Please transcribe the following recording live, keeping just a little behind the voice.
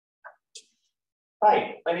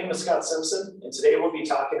Hi, my name is Scott Simpson, and today we'll be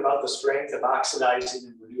talking about the strength of oxidizing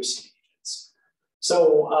and reducing agents.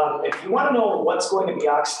 So if you want to know what's going to be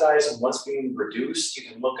oxidized and what's being reduced, you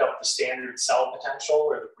can look up the standard cell potential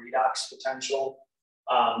or the redox potential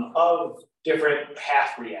of different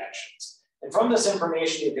path reactions. And from this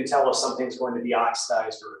information, you can tell if something's going to be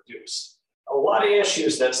oxidized or reduced. A lot of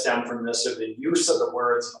issues that stem from this are the use of the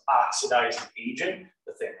words oxidizing agent,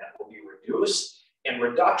 the thing that will be reduced, and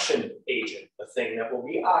reduction agent, the thing that will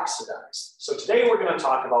be oxidized. So today we're going to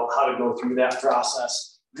talk about how to go through that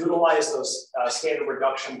process, utilize those standard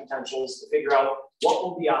reduction potentials to figure out what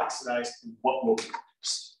will be oxidized and what will be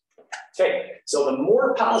reduced. Okay, so the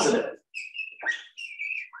more positive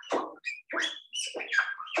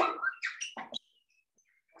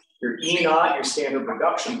your E naught, your standard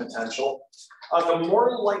reduction potential, the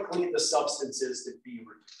more likely the substance is to be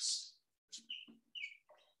reduced.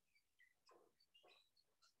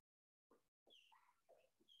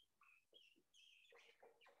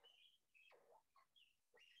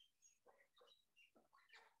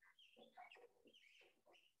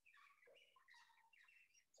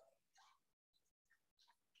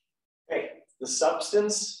 Okay, the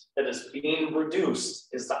substance that is being reduced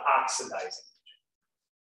is the oxidizing agent.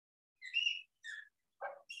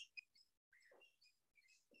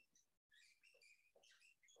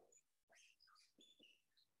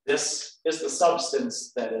 This is the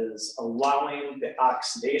substance that is allowing the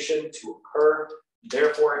oxidation to occur,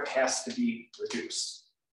 therefore it has to be reduced.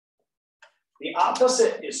 The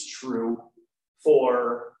opposite is true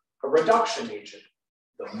for a reduction agent.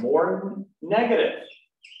 The more negative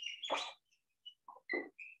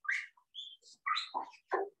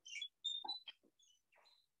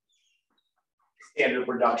standard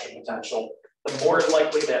reduction potential, the more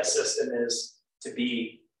likely that system is to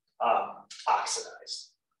be oxidized.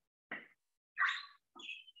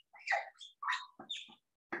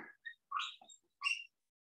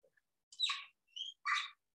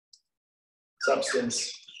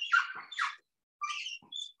 Substance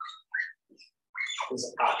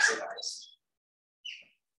is oxidized.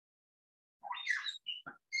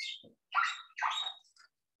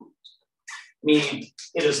 Meaning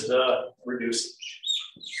it is the reducing.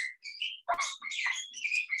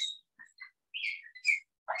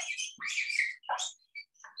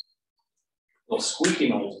 Little squeaky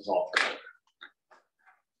noise is all good.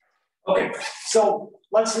 Okay, so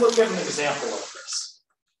let's look at an example of this.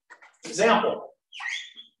 Example.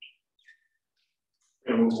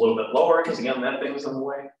 I'm gonna move a little bit lower because again, that thing's in the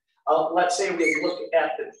way. Let's say we look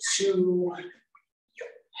at the two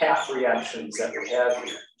half reactions that we have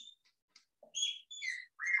here.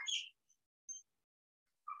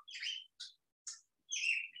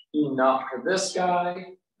 E naught for this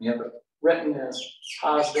guy, we have it written as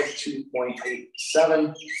positive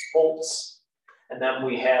 2.87 volts. And then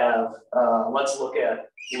we have, let's look at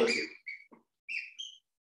lithium.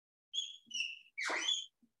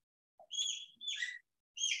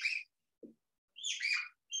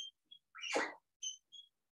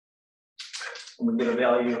 And we get a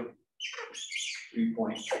value of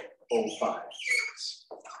 3.05.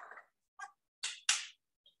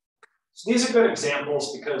 So these are good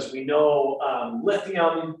examples because we know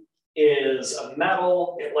lithium is a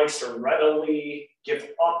metal. It likes to readily give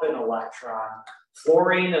up an electron.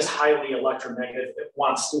 Fluorine is highly electronegative. It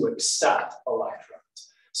wants to accept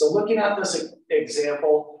electrons. So looking at this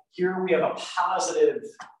example, here we have a positive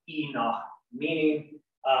E naught, meaning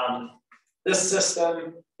this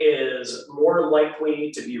system is more likely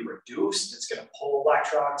to be reduced. It's going to pull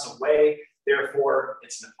electrons away. Therefore,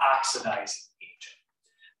 it's an oxidizing agent.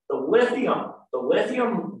 The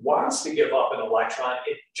lithium wants to give up an electron.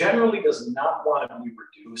 It generally does not want to be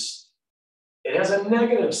reduced. It has a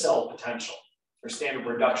negative cell potential, or standard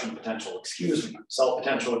reduction potential, excuse me. Cell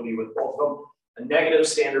potential would be with both of them, a negative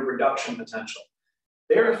standard reduction potential.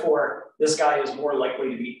 Therefore, this guy is more likely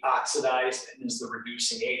to be oxidized and is the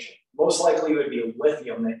reducing agent. Most likely it would be a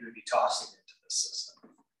lithium that you would be tossing into this system.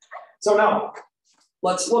 So now,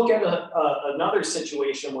 let's look at another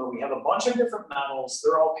situation where we have a bunch of different metals,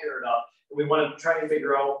 they're all paired up, and we want to try and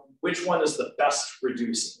figure out which one is the best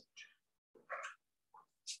reducing agent.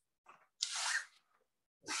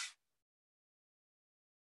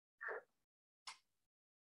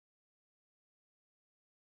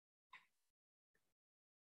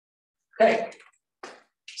 Okay,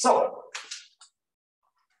 so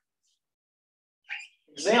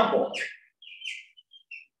example,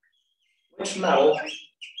 which metal is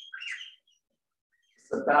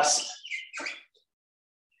the best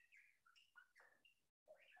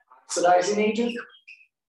oxidizing agent?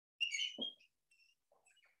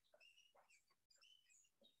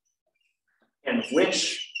 and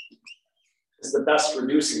which is the best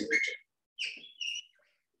reducing agent.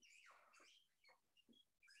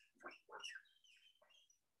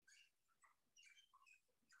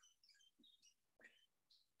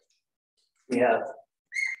 We have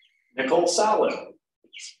nickel solid.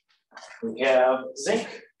 We have zinc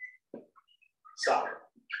solid.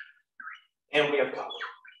 And we have copper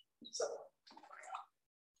solid.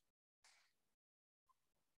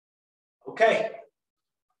 Okay.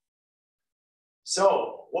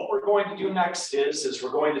 So what we're going to do next is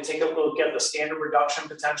we're going to take a look at the standard reduction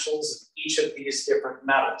potentials of each of these different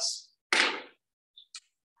metals. We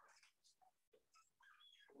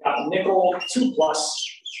got nickel 2+,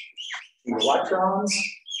 the electrons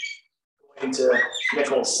going to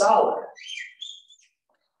nickel solid.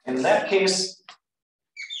 In that case,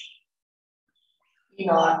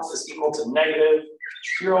 E0 is equal to negative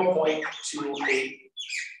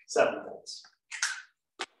 0.287 volts.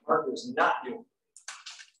 Marker's not doing.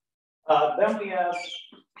 Then we have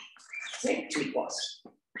zinc 2+. 2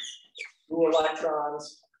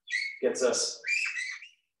 electrons gets us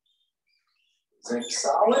zinc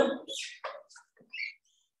solid.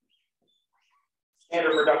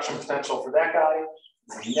 Standard reduction potential for that guy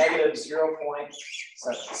is negative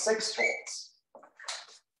 0.76 volts.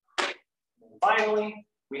 And finally,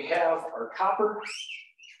 we have our copper.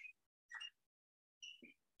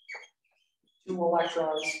 2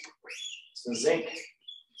 electrons, so zinc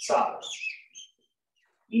solid.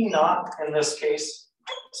 E0 in this case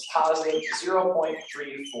is positive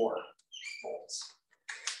 0.34 volts.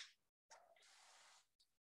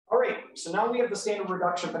 All right, so now we have the standard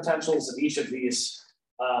reduction potentials of each of these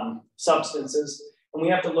substances, and we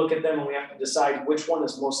have to look at them and we have to decide which one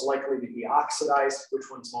is most likely to be oxidized, which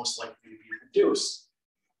one's most likely to be reduced.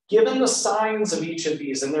 Given the signs of each of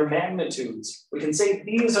these and their magnitudes, we can say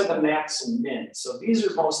these are the max and min. So these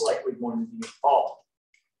are most likely going to be involved.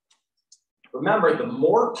 Remember, the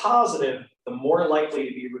more positive, the more likely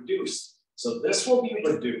to be reduced. So this will be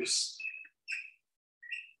reduced,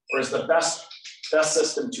 or is the best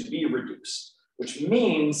system to be reduced, which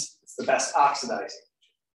means it's the best oxidizing.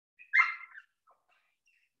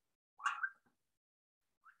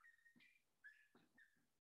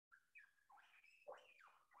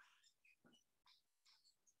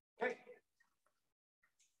 Okay.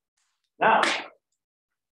 Now,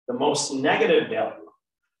 the most negative value.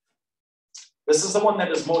 This is the one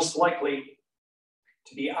that is most likely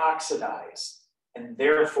to be oxidized and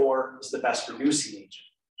therefore is the best reducing agent.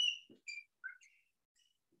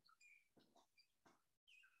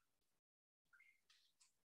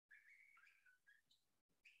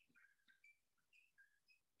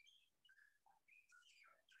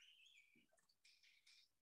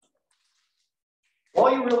 All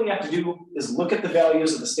you really have to do is look at the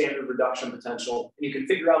values of the standard reduction potential, and you can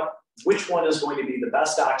figure out which one is going to be the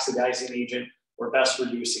best oxidizing agent or best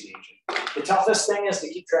reducing agent. The toughest thing is to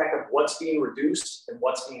keep track of what's being reduced and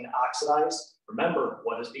what's being oxidized. Remember,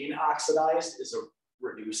 what is being oxidized is a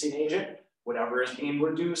reducing agent. Whatever is being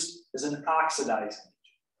reduced is an oxidizing agent.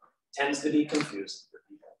 Tends to be confusing for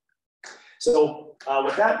people. So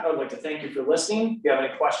with that, I would like to thank you for listening. If you have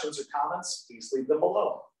any questions or comments, please leave them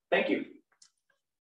below. Thank you.